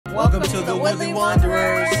Welcome to the Woodley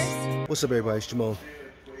Wanderers. What's up, everybody? It's Jamon.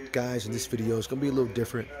 Guys, in this video, it's gonna be a little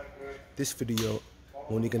different. This video,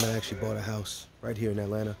 Monique and I actually bought a house right here in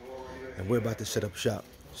Atlanta, and we're about to set up shop.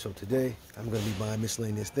 So today, I'm gonna be buying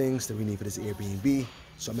miscellaneous things that we need for this Airbnb.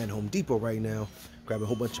 So I'm at Home Depot right now, grabbing a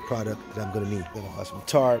whole bunch of product that I'm gonna need. I'm gonna buy some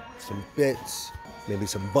tarp, some bits, maybe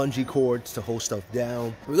some bungee cords to hold stuff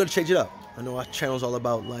down. We're gonna change it up. I know our channel's all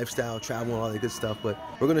about lifestyle, travel, and all that good stuff, but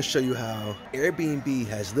we're gonna show you how Airbnb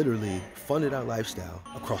has literally funded our lifestyle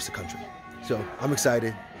across the country. So I'm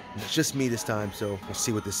excited. It's just me this time, so we'll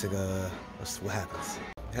see what this what happens.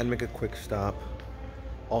 I had to make a quick stop,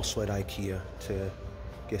 also at IKEA, to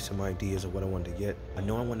get some ideas of what I wanted to get. I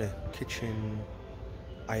know I want a kitchen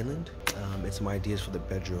island and some ideas for the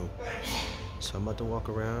bedroom. So I'm about to walk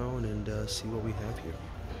around and see what we have here.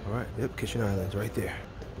 All right, yep, kitchen island's right there.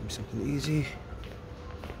 Give me something easy,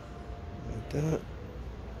 like that.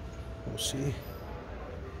 We'll see.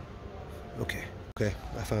 Okay,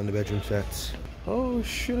 I found the bedroom sets. Oh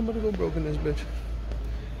shit, I'm about to go broke in this bitch.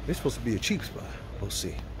 It's supposed to be a cheap spot. We'll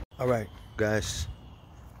see. All right, guys,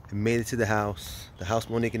 I made it to the house. The house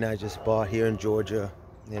Monique and I just bought here in Georgia,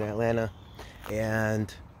 in Atlanta,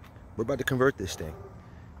 and we're about to convert this thing.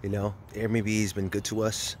 You know, Airbnb's been good to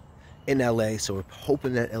us in LA, so we're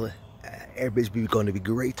hoping that Airbnb is going to be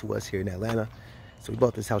great to us here in Atlanta. So we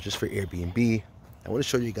bought this house just for Airbnb. I want to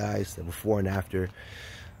show you guys the before and after,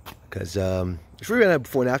 because it's really not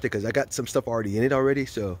before and after because I got some stuff already in it already.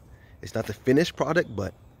 So it's not the finished product,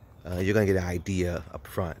 but you're gonna get an idea up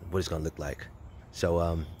front what it's gonna look like. So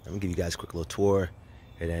I'm gonna give you guys a quick little tour,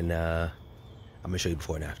 and then I'm gonna show you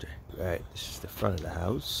before and after. All right, this is the front of the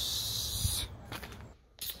house.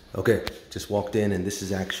 Okay, just walked in, and this is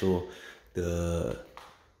the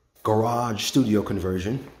garage studio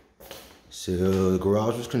conversion. So the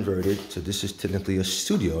garage was converted, so this is technically a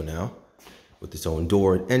studio now with its own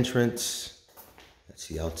door and entrance. That's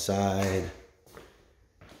the outside.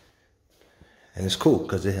 And it's cool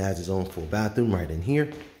because it has its own full bathroom right in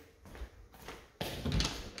here.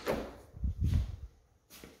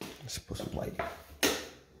 Let's put some light.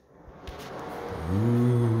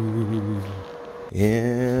 Ooh.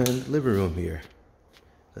 And living room here.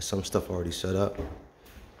 There's some stuff already set up.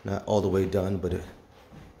 Not all the way done, but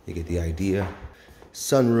you get the idea.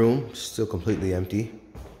 Sunroom, still completely empty.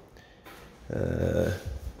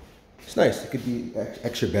 It's nice. It could be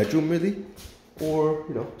extra bedroom, really, or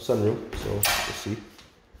sunroom. So we'll see.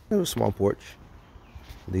 There's a small porch.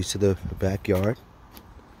 Leads to the backyard.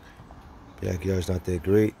 Backyard's not that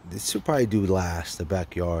great. This will probably do last, the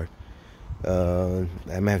backyard.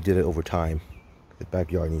 I might have did it over time. The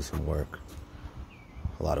backyard needs some work.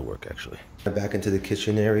 A lot of work, actually. Back into the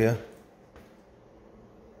kitchen area.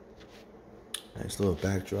 Nice little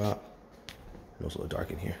backdrop. And it's a little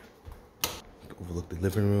dark in here. Overlook the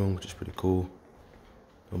living room, which is pretty cool.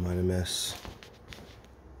 Don't mind a mess.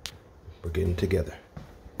 We're getting together.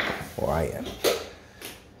 Or I am.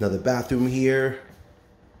 Another bathroom here.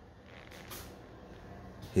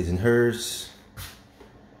 His and hers.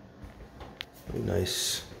 Very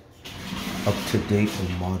nice, up-to-date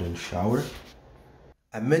and modern shower.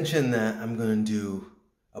 I mentioned that I'm gonna do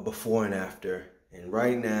a before and after, and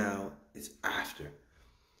right now it's after.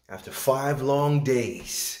 After 5 long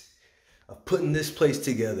days of putting this place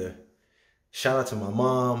together. Shout out to my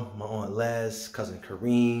mom, my aunt Les, cousin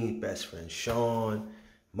Kareem, best friend Sean,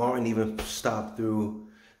 Martin even stopped through.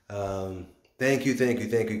 Thank you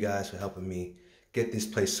guys for helping me get this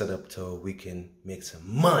place set up so we can make some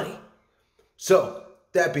money. So,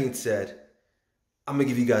 that being said, I'm gonna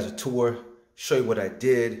give you guys a tour, show you what I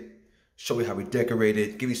did, show you how we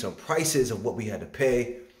decorated, give you some prices of what we had to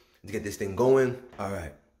pay to get this thing going. All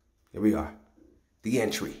right, here we are. The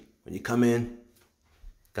entry. When you come in,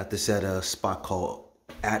 got this at a spot called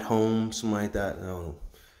At Home, something like that. I don't know.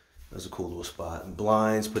 That's a cool little spot.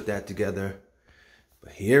 Blinds, put that together.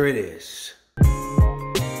 But here it is.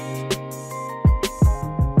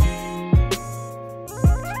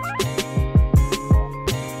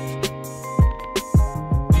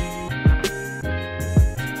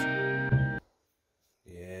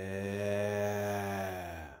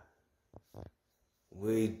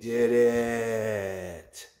 We did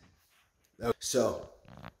it. So,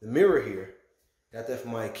 the mirror here, got that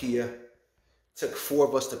from IKEA. Took 4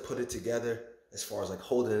 of us to put it together as far as like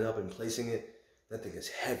holding it up and placing it. That thing is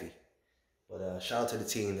heavy. But shout out to the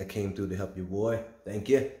team that came through to help your boy. Thank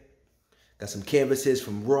you. Got some canvases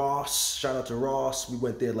from Ross. Shout out to Ross. We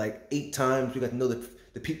went there like 8 times. We got to know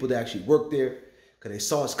the people that actually worked there because they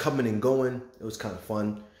saw us coming and going. It was kind of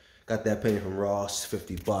fun. Got that painting from Ross,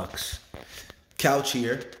 50 bucks. Couch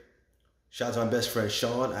here. Shout out to my best friend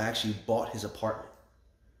Sean. I actually bought his apartment.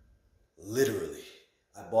 Literally,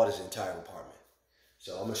 I bought his entire apartment.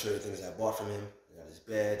 So I'm gonna show you the things I bought from him. I got his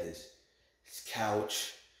bed, his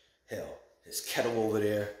couch, hell, his kettle over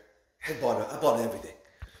there. I bought everything.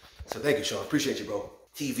 So thank you, Sean. Appreciate you, bro.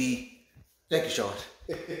 TV. Thank you, Sean.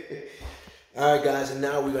 All right, guys, and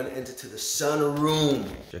now we're gonna enter to the sunroom.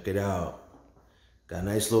 Check it out. Got a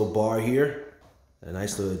nice little bar here. A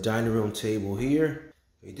nice little dining room table here.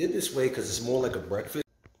 We did this way because it's more like a breakfast.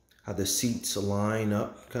 How the seats line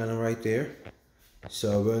up kind of right there.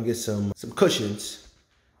 So we're gonna get some cushions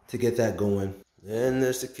to get that going. And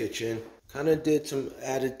there's the kitchen. Kind of did some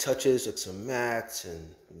added touches like some mats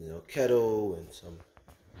and kettle and some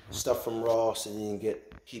stuff from Ross, and you can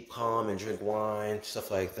keep calm and drink wine,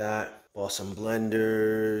 stuff like that. Bought some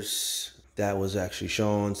blenders. That was actually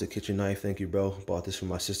Sean's, the kitchen knife. Thank you, bro. Bought this from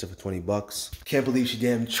my sister for 20 bucks. Can't believe she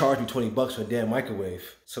damn charged me 20 bucks for a damn microwave.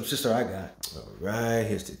 Some sister I got. All right,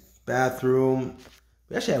 here's the bathroom.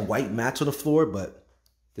 We actually had white mats on the floor, but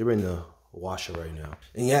they're in the washer right now.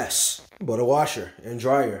 And yes, bought a washer and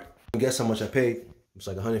dryer. And guess how much I paid? It's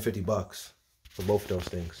like 150 bucks for both of those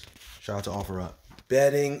things. Shout out to OfferUp.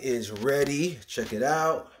 Bedding is ready. Check it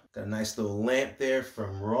out. Got a nice little lamp there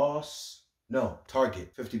from Ross. No,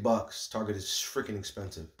 Target, 50 bucks. Target is freaking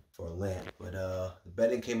expensive for a lamp. But the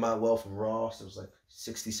bedding came out well from Ross. It was like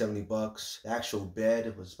 60, 70 bucks. The actual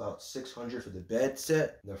bed was about 600 for the bed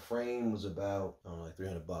set. The frame was about, I don't know, like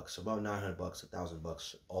 300 bucks. So about 900 bucks, 1,000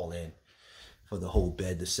 bucks all in for the whole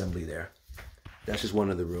bed assembly there. That's just one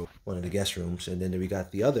of the guest rooms. And then we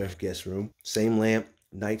got the other guest room. Same lamp,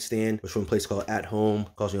 nightstand, which from a place called At Home.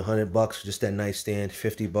 Cost me 100 bucks for just that nightstand,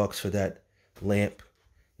 50 bucks for that lamp.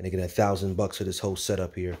 And they get 1,000 bucks for this whole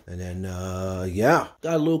setup here. And then, yeah,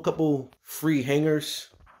 got a little couple free hangers,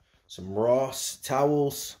 some Ross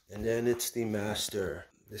towels, and then it's the master.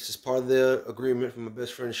 This is part of the agreement from my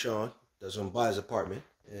best friend Sean. Doesn't buy his apartment.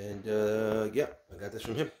 And yeah, I got this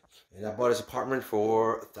from him. And I bought his apartment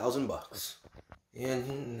for 1,000 bucks.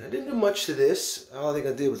 And I didn't do much to this. All I think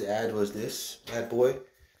I did was add this bad boy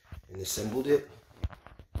and assembled it.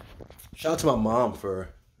 Shout out to my mom for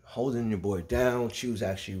holding your boy down. She was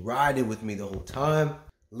actually riding with me the whole time.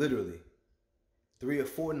 Literally 3 or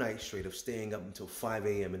 4 nights straight of staying up until 5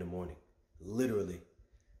 a.m. in the morning. Literally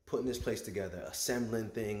putting this place together, assembling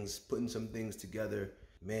things, putting some things together.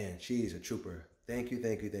 Man, she's a trooper. Thank you,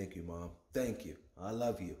 thank you, thank you, Mom. Thank you. I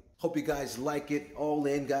love you. Hope you guys like it. All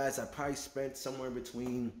in, guys, I probably spent somewhere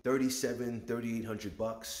between $3,700, $3,800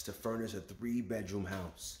 bucks to furnish a 3-bedroom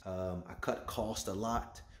house. I cut cost a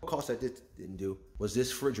lot. Cost I didn't do was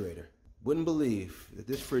this refrigerator. Wouldn't believe that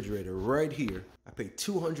this refrigerator right here, I paid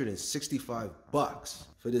 265 bucks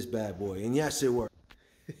for this bad boy. And yes, it works.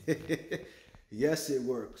 Yes, it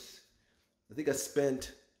works. I think I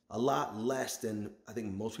spent a lot less than I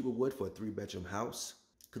think most people would for a 3-bedroom house,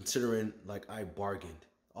 considering like I bargained.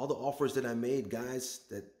 All the offers that I made, guys,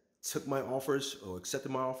 that took my offers or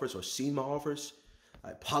accepted my offers or seen my offers,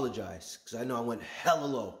 I apologize because I know I went hella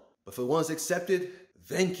low. But for the ones accepted,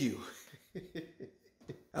 thank you.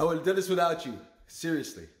 I would have done this without you.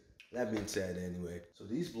 Seriously. That being said, anyway. So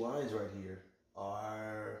these blinds right here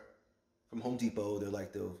are from Home Depot. They're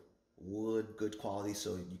like the wood, good quality,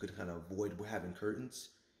 so you could kind of avoid having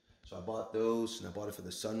curtains. So I bought those, and I bought it for the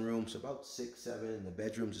sunroom. So about 6, 7 in the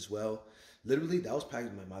bedrooms as well. Literally, that was probably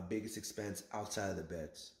my biggest expense outside of the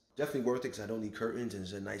beds. Definitely worth it because I don't need curtains, and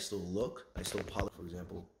it's a nice little look. Nice little polish, for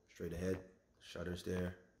example, straight ahead. Shutters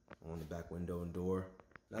there on the back window and door.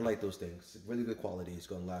 I like those things. It's really good quality. It's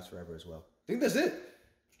going to last forever as well. I think that's it.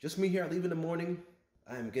 Just me here. I leave in the morning.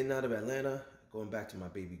 I am getting out of Atlanta, going back to my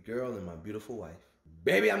baby girl and my beautiful wife.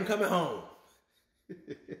 Baby, I'm coming home.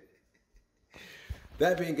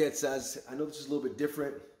 That being said, I know this is a little bit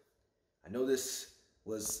different. I know this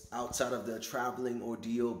was outside of the traveling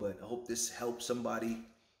ordeal, but I hope this helped somebody.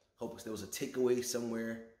 Hope there was a takeaway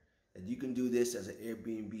somewhere that you can do this as an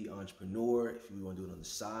Airbnb entrepreneur. If you want to do it on the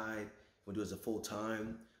side, if you want to do it as a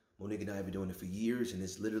full-time. Monique and I have been doing it for years, and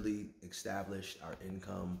it's literally established our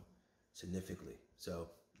income significantly. So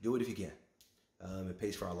do it if you can. It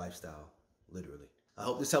pays for our lifestyle, literally. I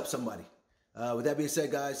hope this helps somebody. With that being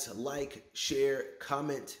said, guys, like, share,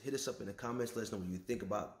 comment, hit us up in the comments. Let us know what you think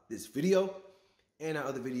about this video and our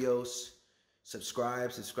other videos.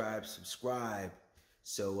 Subscribe,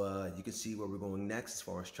 so you can see where we're going next as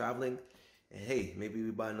far as traveling. And hey, maybe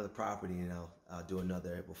we buy another property and I'll do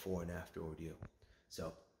another before and after ordeal.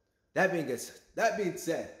 So that being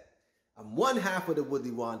said, I'm one half of the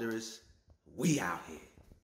Woodley Wanderers. We out here.